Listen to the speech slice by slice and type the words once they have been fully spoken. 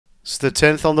It's the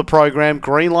 10th on the program.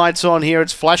 Green lights on here.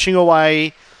 It's flashing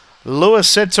away. Lewis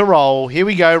set to roll. Here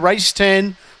we go. Race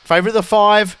 10. Favourite the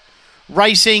 5.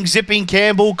 Racing, Zipping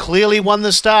Campbell clearly won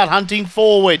the start, hunting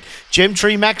forward.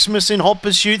 Gemtree Maximus in hot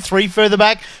pursuit, 3 further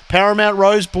back. Paramount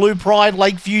Rose, Blue Pride,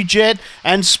 Lakeview Jet,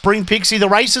 and Spring Pixie. The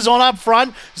race is on up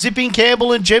front. Zipping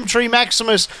Campbell and Gemtree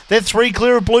Maximus. They're 3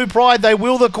 clear of Blue Pride. They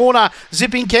wheel the corner.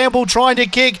 Zipping Campbell trying to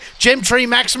kick. Gemtree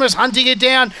Maximus hunting it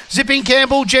down. Zipping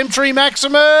Campbell, Gemtree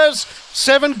Maximus.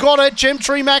 7 got it.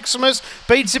 Gemtree Maximus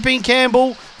beat Zipping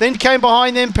Campbell. Then came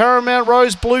behind them Paramount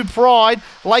Rose, Blue Pride,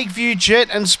 Lakeview Jet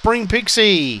and Spring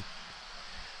Pixie.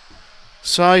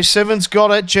 So 7's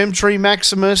got it. Gemtree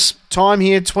Maximus. Time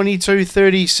here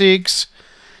 22:36.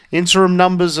 Interim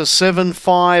numbers are 7,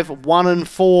 5, 1 and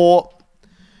 4.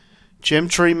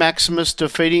 Gemtree Maximus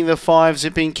defeating the 5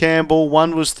 Zipping Campbell.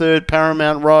 1 was 3rd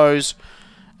Paramount Rose.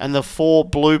 And the 4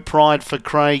 Blue Pride for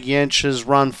Craig Yench has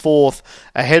run 4th.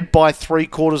 Ahead by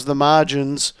 3/4 the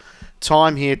margins.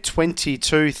 Time here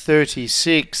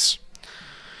 22:36.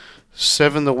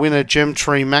 7 the winner,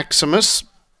 Gemtree Maximus.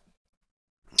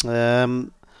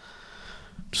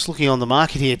 Just looking on the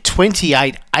market here,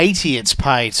 28.80 it's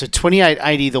paid. So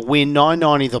 28.80 the win,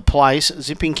 9.90 the place.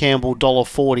 Zipping Campbell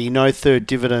 $1.40, no third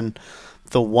dividend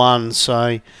the 1.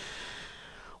 So,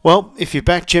 well, if you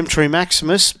back Gemtree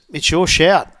Maximus, it's your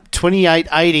shout.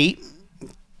 28.80.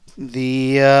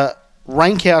 The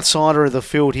rank outsider of the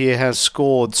field here has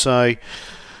scored. So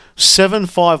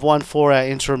 7-5-1-4 our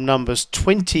interim numbers,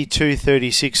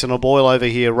 22:36, and a boil over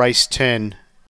here, race 10.